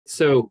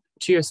So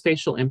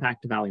geospatial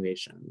impact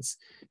evaluations.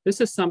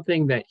 This is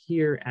something that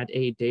here at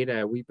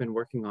AidData we've been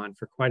working on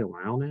for quite a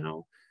while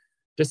now.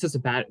 Just as a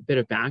bit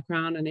of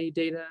background on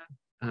AidData,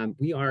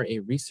 we are a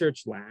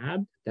research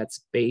lab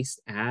that's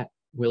based at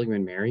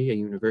William & Mary, a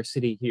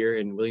university here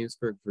in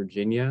Williamsburg,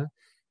 Virginia,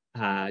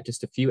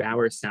 just a few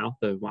hours south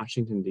of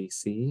Washington,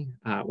 D.C.,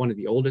 one of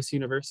the oldest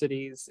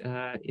universities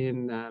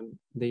in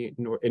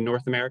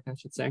North America, I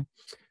should say.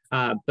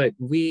 But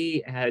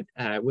we at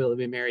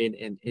William & Mary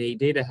and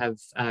AidData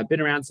have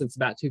been around since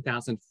about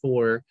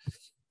 2004.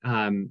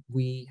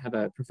 We have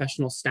a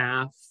professional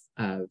staff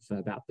of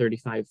about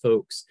 35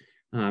 folks,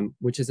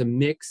 which is a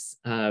mix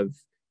of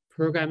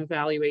program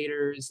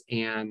evaluators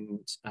and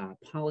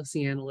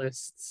policy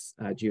analysts,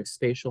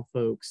 geospatial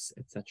folks,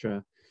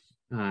 etc.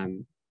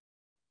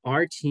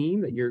 Our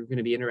team that you're going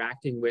to be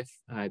interacting with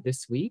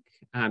this week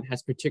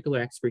has particular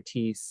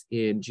expertise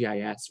in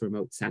GIS,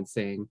 remote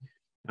sensing,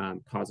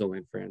 causal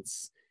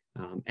inference.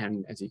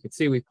 And as you can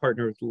see, we've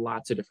partnered with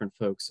lots of different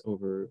folks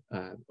over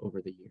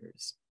the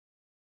years.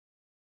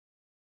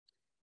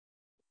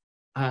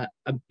 A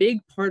big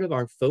part of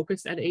our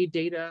focus at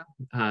AidData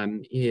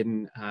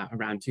in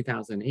around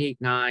 2008,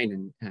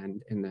 9,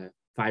 and in the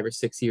 5 or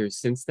 6 years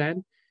since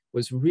then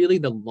was really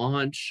the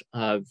launch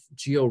of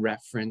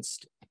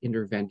georeferenced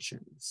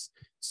interventions.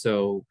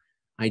 So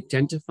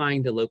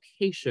identifying the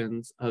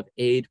locations of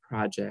aid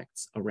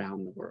projects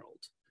around the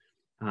world.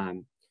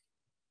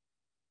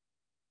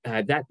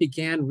 That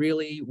began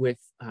really with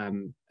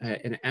an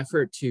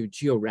effort to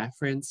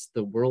georeference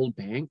the World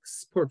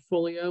Bank's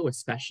portfolio,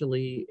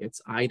 especially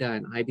its IDA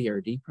and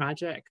IBRD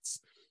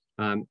projects.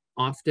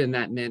 Often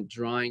that meant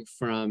drawing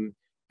from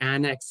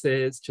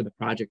annexes to the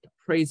project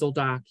appraisal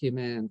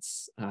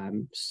documents,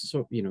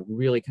 so,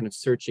 really kind of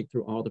searching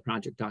through all the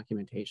project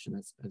documentation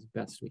as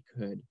best we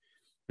could.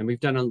 And we've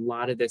done a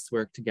lot of this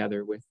work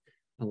together with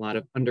a lot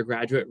of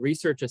undergraduate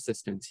research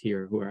assistants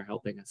here who are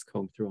helping us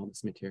comb through all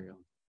this material.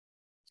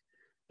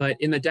 But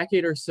in the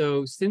decade or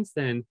so since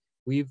then,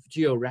 we've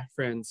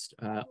georeferenced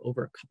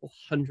over a couple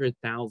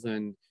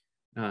 100,000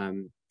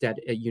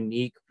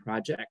 unique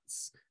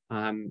projects,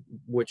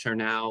 which are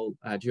now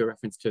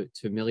georeferenced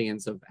to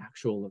millions of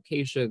actual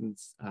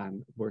locations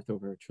worth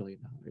over $1 trillion.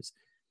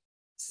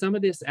 Some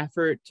of this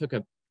effort took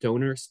a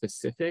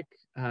donor-specific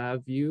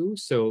view.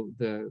 So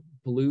the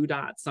blue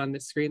dots on the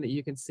screen that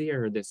you can see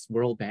are this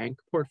World Bank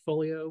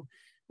portfolio.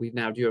 We've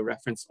now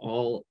georeferenced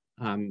all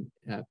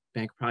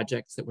bank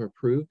projects that were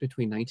approved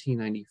between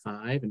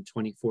 1995 and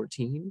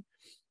 2014.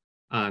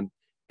 And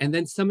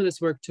then some of this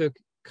work took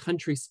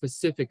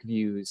country-specific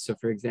views. So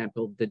for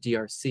example, the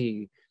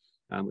DRC,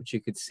 which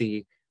you could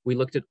see, we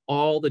looked at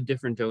all the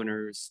different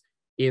donors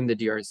in the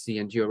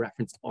DRC and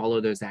georeferenced all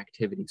of those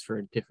activities for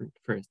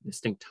a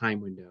distinct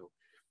time window,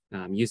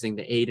 using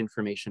the aid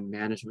information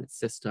management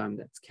system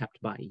that's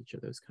kept by each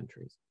of those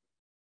countries.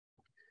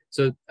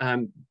 So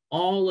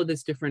all of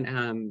this different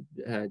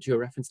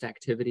georeferenced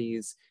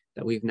activities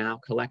that we've now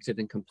collected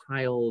and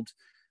compiled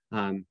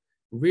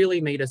really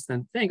made us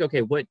then think,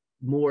 okay, what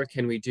more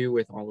can we do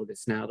with all of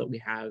this now that we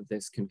have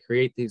this, can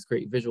create these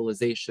great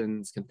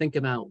visualizations, can think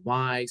about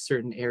why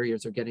certain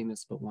areas are getting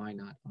this, but why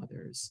not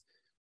others?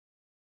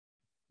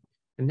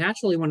 And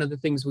naturally, one of the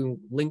things we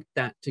linked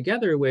that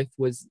together with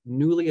was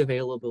newly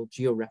available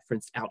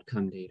georeferenced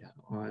outcome data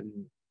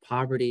on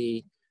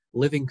poverty,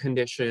 living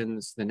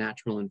conditions, the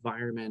natural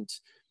environment,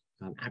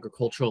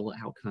 agricultural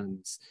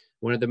outcomes.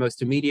 One of the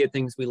most immediate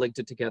things we linked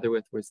it together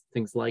with was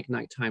things like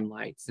nighttime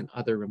lights and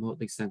other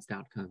remotely sensed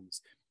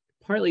outcomes,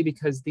 partly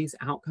because these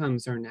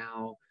outcomes are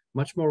now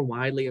much more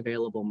widely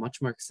available,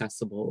 much more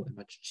accessible, and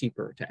much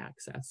cheaper to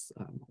access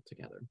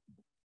altogether.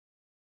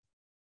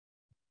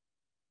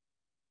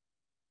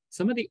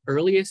 Some of the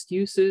earliest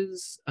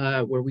uses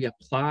where we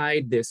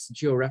applied this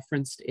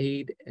georeferenced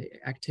aid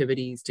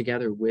activities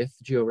together with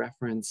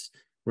georeferenced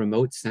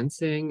remote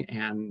sensing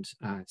and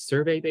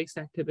survey-based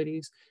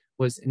activities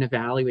was in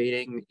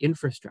evaluating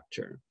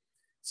infrastructure.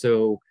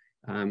 So,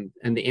 and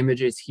the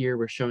images here,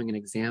 we're showing an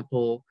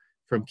example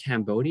from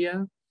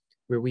Cambodia,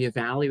 where we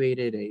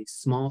evaluated a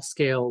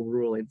small-scale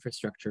rural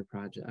infrastructure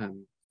project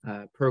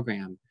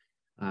program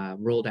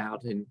rolled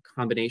out in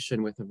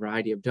combination with a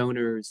variety of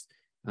donors.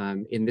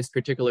 In this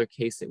particular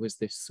case, it was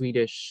the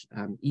Swedish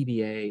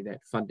EBA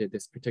that funded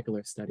this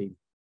particular study.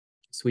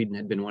 Sweden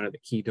had been one of the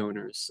key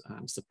donors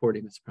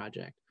supporting this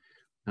project.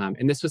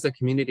 And this was a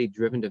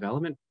community-driven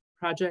development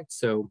project.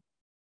 So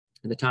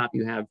at the top,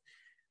 you have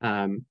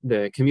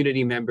the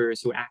community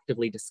members who are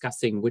actively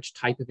discussing which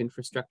type of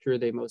infrastructure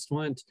they most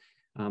want.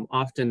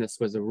 Often this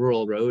was a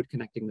rural road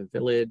connecting the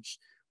village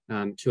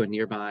to a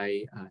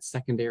nearby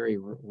secondary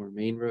or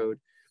main road.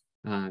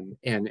 And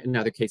in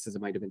other cases,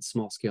 it might have been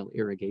small-scale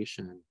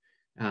irrigation.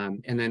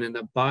 And then in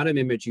the bottom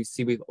image, you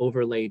see we've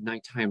overlaid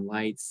nighttime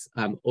lights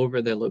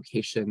over the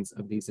locations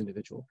of these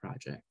individual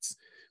projects.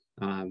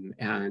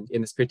 And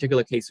in this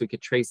particular case, we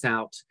could trace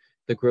out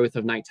the growth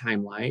of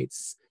nighttime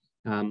lights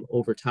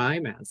over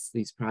time as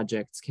these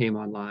projects came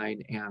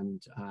online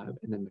and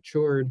then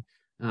matured.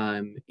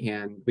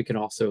 And we could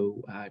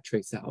also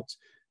trace out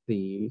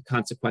the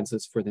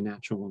consequences for the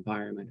natural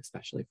environment,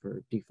 especially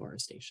for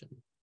deforestation.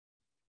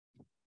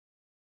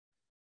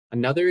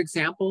 Another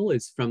example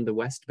is from the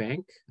West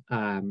Bank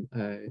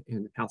in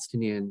the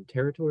Palestinian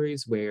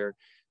territories, where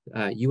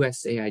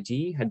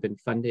USAID had been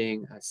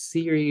funding a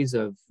series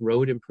of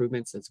road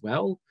improvements as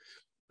well.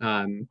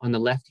 On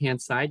the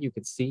left-hand side, you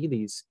can see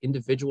these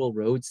individual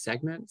road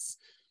segments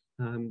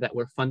that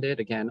were funded.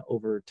 Again,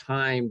 over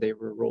time, they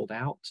were rolled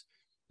out.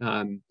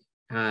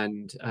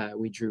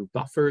 We drew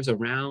buffers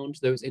around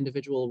those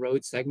individual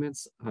road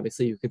segments.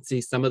 Obviously, you can see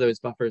some of those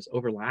buffers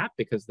overlap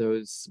because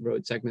those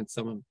road segments,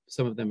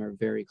 some of them are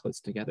very close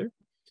together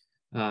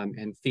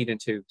and feed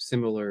into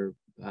similar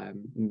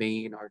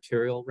main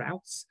arterial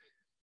routes.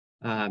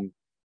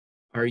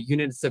 Our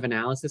units of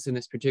analysis in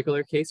this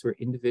particular case were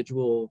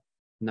individual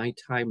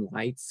nighttime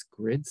lights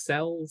grid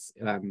cells.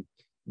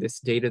 This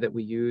data that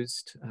we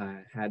used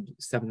had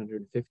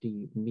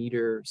 750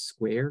 meter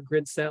square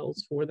grid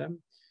cells for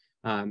them.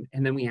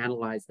 And then we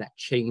analyzed that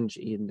change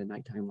in the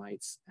nighttime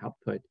lights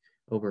output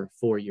over a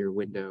 4-year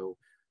window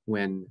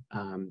when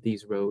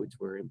these roads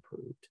were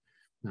improved.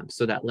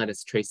 So that let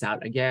us trace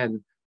out,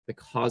 again, the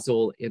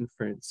causal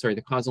improvement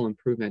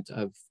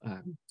of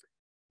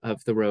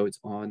the roads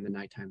on the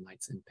nighttime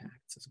lights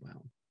impacts as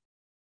well.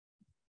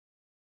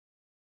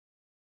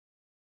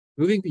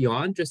 Moving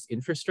beyond just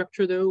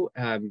infrastructure, though,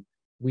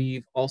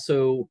 we've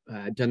also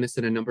done this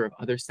in a number of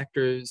other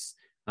sectors.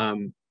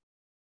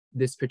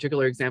 This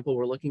particular example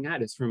we're looking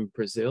at is from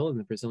Brazil, in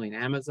the Brazilian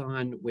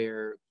Amazon,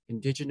 where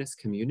indigenous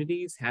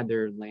communities had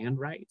their land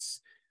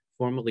rights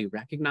formally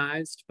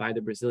recognized by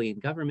the Brazilian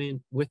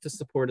government with the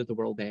support of the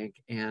World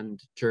Bank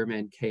and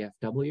German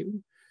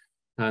KfW.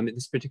 In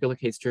this particular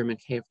case, German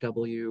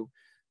KfW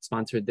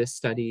sponsored this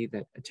study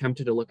that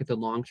attempted to look at the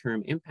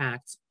long-term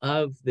impacts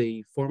of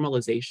the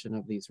formalization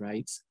of these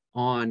rights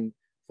on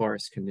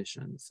forest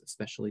conditions,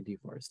 especially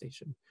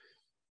deforestation.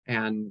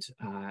 And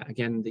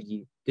again,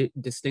 the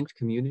distinct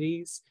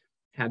communities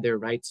had their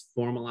rights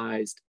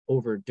formalized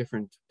over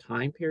different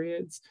time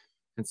periods.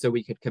 And so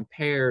we could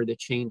compare the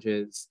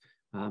changes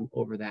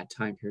over that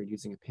time period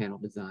using a panel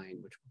design,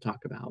 which we'll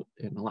talk about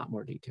in a lot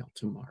more detail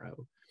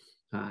tomorrow.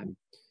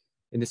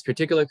 In this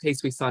particular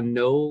case, we saw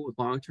no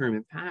long-term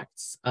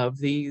impacts of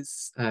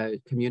these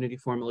community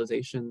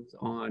formalizations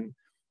on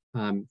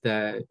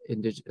the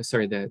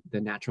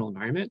natural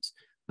environment.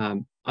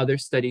 Other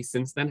studies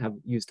since then have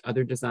used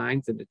other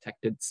designs and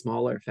detected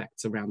smaller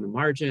effects around the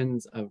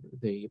margins of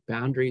the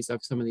boundaries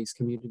of some of these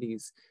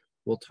communities.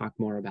 We'll talk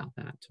more about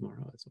that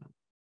tomorrow as well.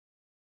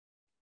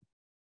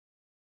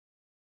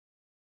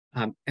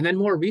 And then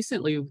more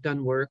recently, we've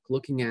done work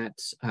looking at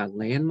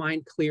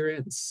landmine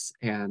clearance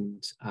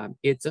and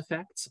its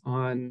effects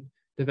on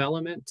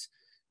development.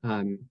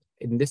 In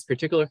this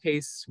particular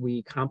case,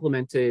 we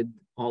complemented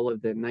all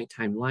of the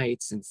nighttime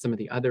lights and some of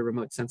the other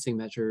remote sensing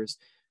measures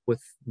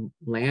with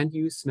land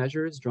use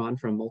measures drawn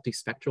from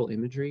multispectral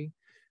imagery.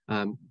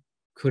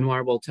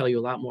 Kunwar will tell you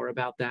a lot more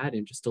about that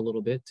in just a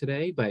little bit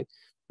today, but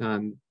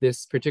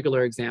this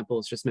particular example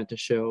is just meant to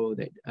show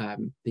that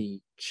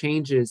the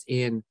changes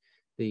in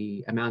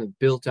the amount of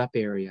built up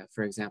area,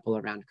 for example,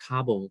 around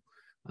Kabul,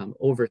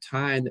 over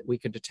time that we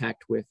could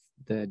detect with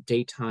the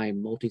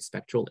daytime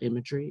multispectral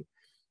imagery,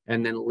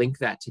 and then link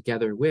that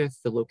together with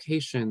the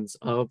locations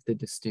of the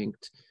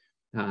distinct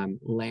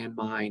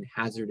landmine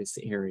hazardous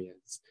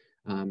areas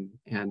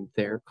and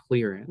their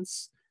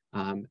clearance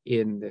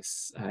in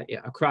this,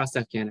 across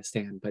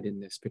Afghanistan, but in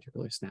this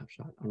particular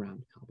snapshot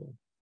around Kabul.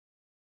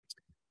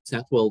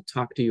 Seth will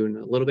talk to you in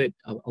a little bit,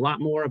 a lot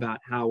more about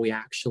how we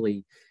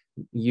actually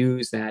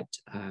use that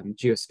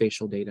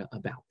geospatial data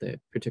about the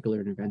particular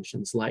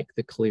interventions, like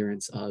the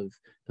clearance of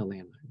the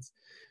landmines.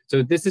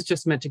 So this is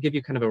just meant to give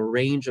you kind of a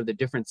range of the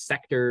different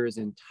sectors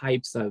and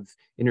types of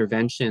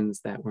interventions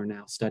that we're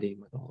now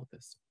studying with all of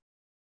this.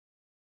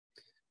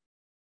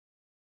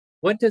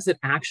 What does it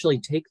actually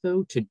take,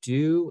 though, to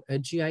do a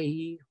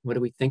GIE? What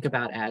do we think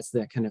about as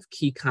the kind of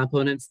key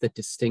components that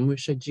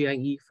distinguish a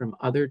GIE from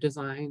other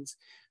designs?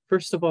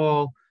 First of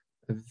all,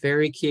 a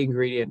very key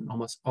ingredient, and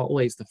almost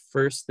always the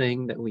first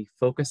thing that we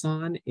focus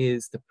on,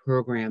 is the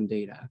program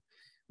data.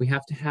 We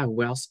have to have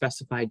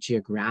well-specified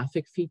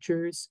geographic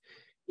features.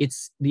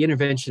 The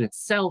intervention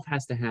itself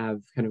has to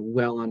have kind of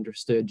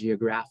well-understood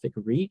geographic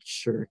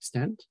reach or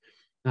extent,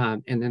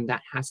 and then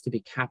that has to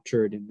be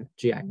captured in the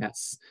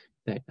GIS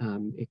that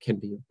it can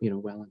be,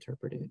 well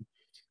interpreted.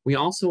 We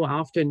also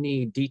often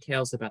need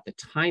details about the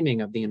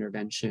timing of the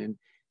intervention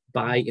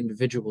by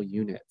individual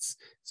units.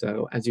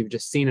 So as you've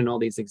just seen in all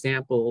these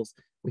examples,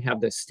 we have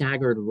the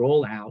staggered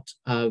rollout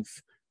of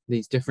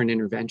these different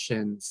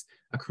interventions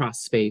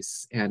across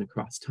space and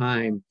across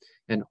time.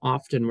 And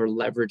often we're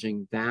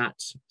leveraging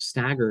that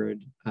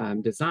staggered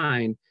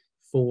design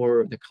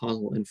for the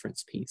causal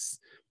inference piece.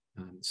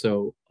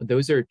 So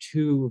those are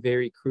two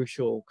very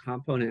crucial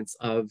components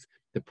of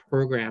the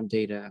program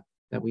data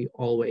that we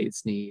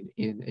always need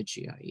in a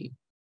GIE.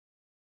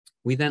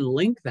 We then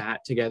link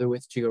that together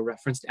with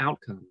georeferenced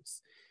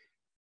outcomes.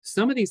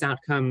 Some of these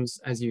outcomes,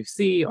 as you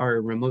see,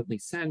 are remotely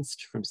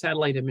sensed from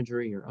satellite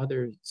imagery or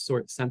other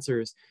sort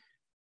sensors.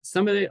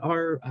 Some of it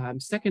are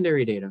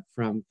secondary data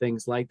from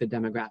things like the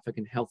demographic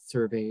and health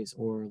surveys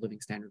or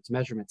living standards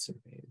measurement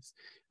surveys,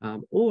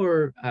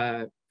 or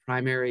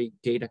primary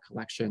data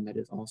collection that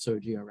is also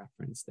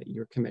georeferenced that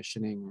you're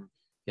commissioning or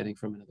getting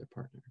from another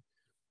partner.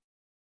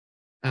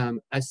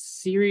 A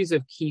series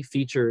of key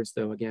features,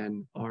 though,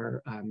 again,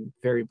 are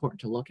very important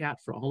to look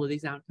at for all of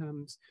these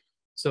outcomes.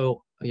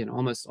 So,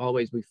 almost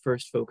always we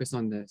first focus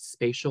on the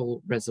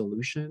spatial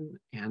resolution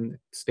and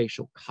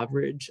spatial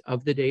coverage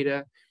of the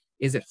data.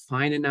 Is it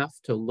fine enough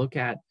to look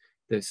at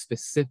the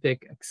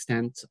specific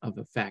extent of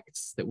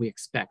effects that we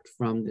expect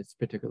from this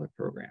particular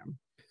program?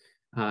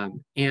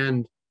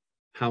 And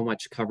how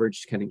much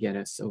coverage can it get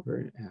us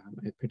over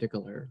a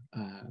particular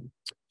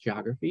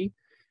geography?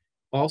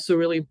 Also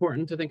really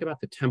important to think about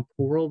the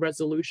temporal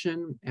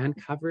resolution and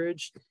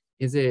coverage.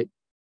 Is it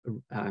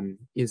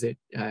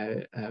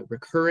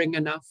recurring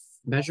enough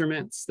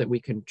measurements that we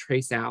can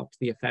trace out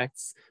the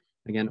effects,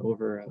 again,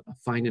 over a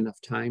fine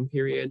enough time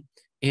period?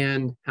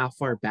 And how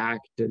far back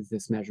does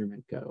this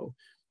measurement go?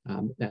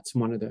 That's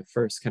one of the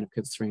first kind of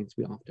constraints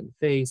we often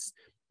face.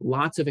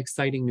 Lots of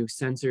exciting new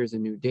sensors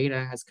and new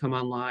data has come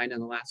online in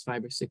the last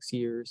 5 or 6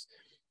 years.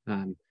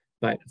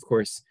 But of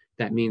course,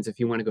 that means if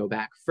you want to go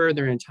back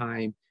further in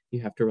time,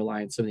 you have to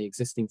rely on some of the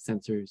existing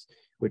sensors,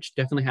 which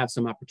definitely have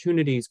some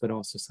opportunities, but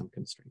also some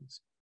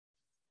constraints.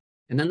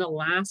 And then the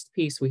last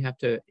piece we have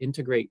to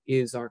integrate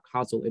is our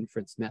causal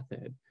inference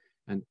method,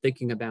 and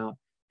thinking about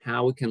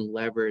how we can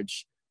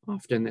leverage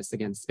often this,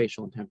 again,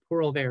 spatial and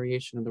temporal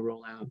variation of the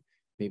rollout,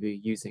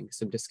 maybe using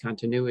some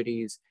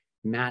discontinuities,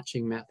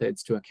 matching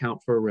methods to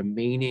account for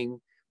remaining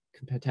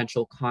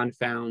potential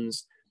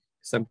confounds,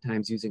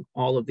 sometimes using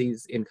all of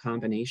these in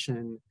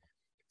combination.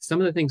 Some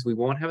of the things we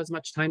won't have as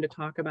much time to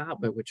talk about,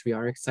 but which we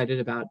are excited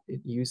about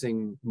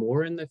using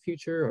more in the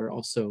future, are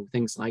also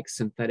things like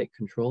synthetic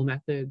control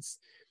methods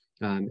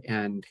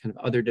and kind of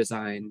other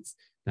designs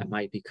that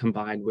might be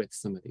combined with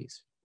some of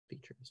these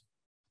features.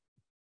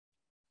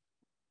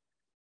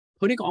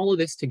 Putting all of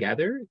this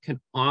together can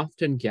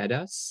often get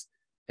us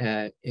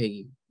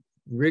a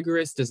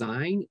rigorous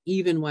design,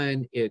 even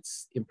when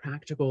it's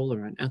impractical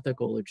or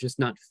unethical or just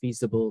not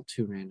feasible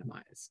to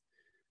randomize.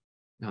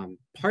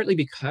 Partly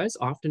because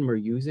often we're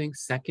using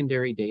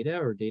secondary data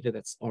or data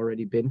that's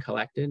already been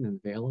collected and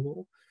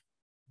available.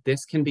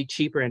 This can be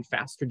cheaper and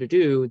faster to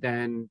do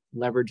than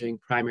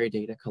leveraging primary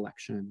data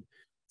collection,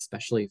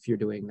 especially if you're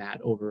doing that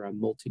over a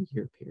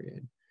multi-year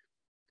period.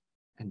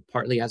 And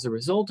partly as a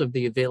result of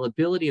the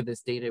availability of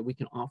this data, we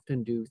can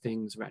often do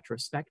things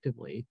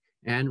retrospectively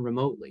and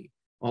remotely,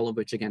 all of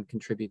which again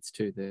contributes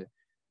to the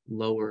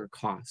lower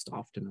cost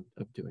often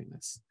of doing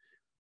this.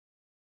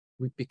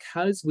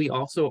 Because we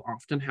also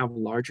often have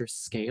larger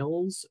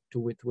scales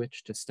with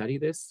which to study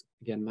this,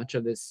 again, much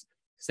of this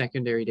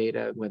secondary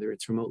data, whether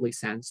it's remotely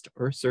sensed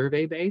or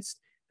survey-based,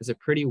 has a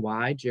pretty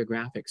wide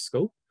geographic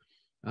scope.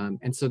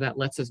 And so that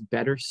lets us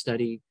better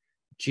study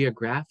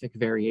geographic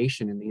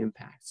variation in the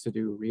impacts to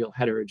do real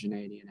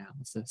heterogeneity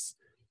analysis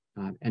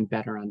and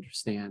better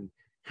understand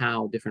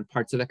how different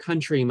parts of the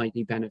country might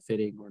be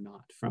benefiting or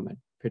not from a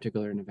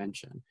particular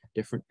intervention.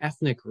 Different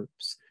ethnic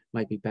groups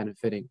might be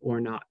benefiting or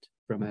not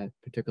from a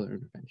particular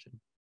intervention.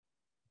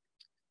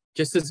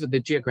 Just as the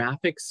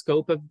geographic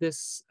scope of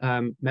this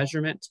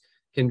measurement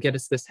can get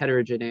us this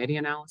heterogeneity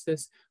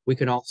analysis, we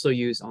can also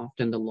use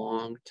often the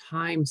long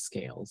time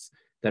scales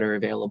that are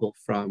available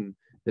from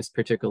this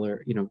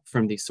particular,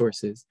 from these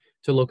sources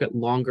to look at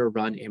longer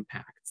run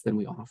impacts than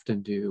we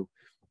often do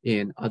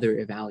in other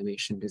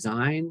evaluation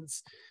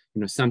designs.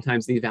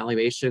 Sometimes the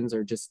evaluations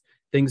are just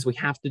things we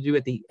have to do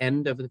at the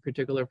end of the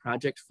particular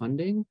project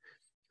funding.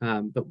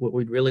 But what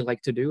we'd really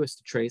like to do is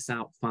to trace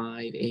out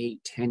 5,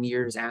 8, 10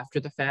 years after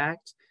the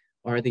fact.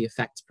 Are the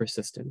effects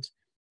persistent?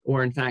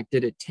 Or in fact,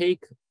 did it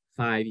take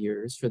 5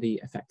 years for the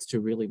effects to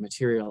really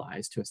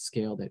materialize to a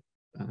scale that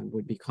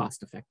would be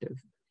cost effective?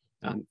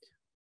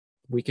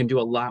 We can do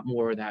a lot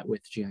more of that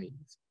with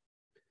GIEs.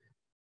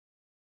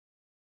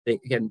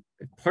 Again,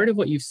 part of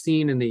what you've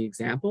seen in the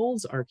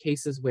examples are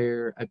cases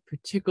where a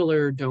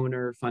particular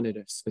donor funded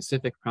a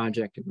specific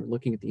project and we're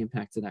looking at the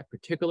impacts of that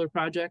particular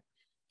project.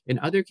 In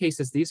other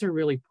cases, these are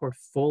really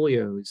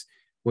portfolios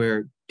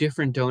where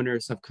different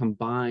donors have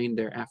combined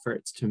their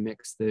efforts to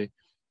mix the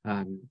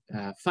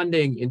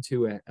funding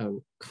into a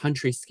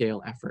country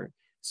scale effort.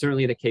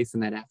 Certainly the case in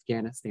that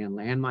Afghanistan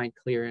landmine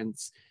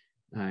clearance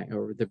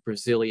or the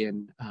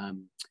Brazilian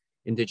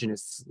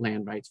indigenous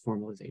land rights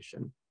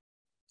formalization.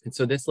 And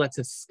so this lets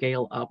us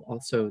scale up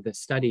also the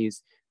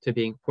studies to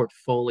being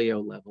portfolio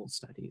level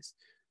studies,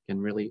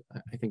 and really,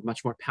 I think,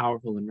 much more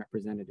powerful and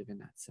representative in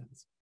that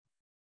sense.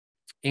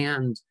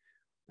 And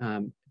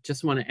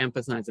just want to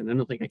emphasize, and I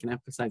don't think I can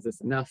emphasize this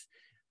enough,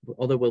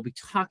 although we'll be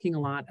talking a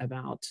lot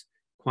about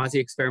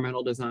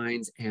quasi-experimental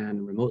designs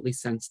and remotely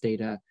sensed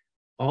data,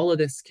 all of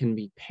this can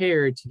be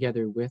paired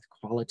together with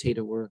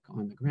qualitative work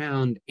on the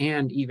ground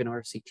and even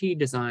RCT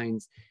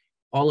designs,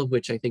 all of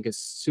which I think is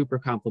super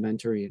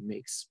complementary and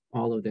makes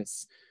all of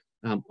this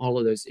all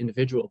of those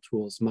individual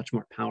tools much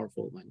more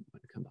powerful when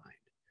combined.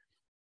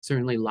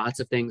 Certainly lots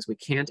of things we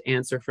can't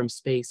answer from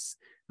space,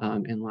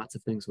 and lots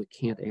of things we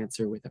can't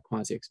answer with a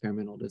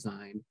quasi-experimental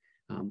design,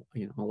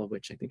 all of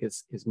which I think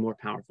is more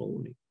powerful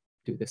when we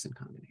do this in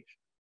combination.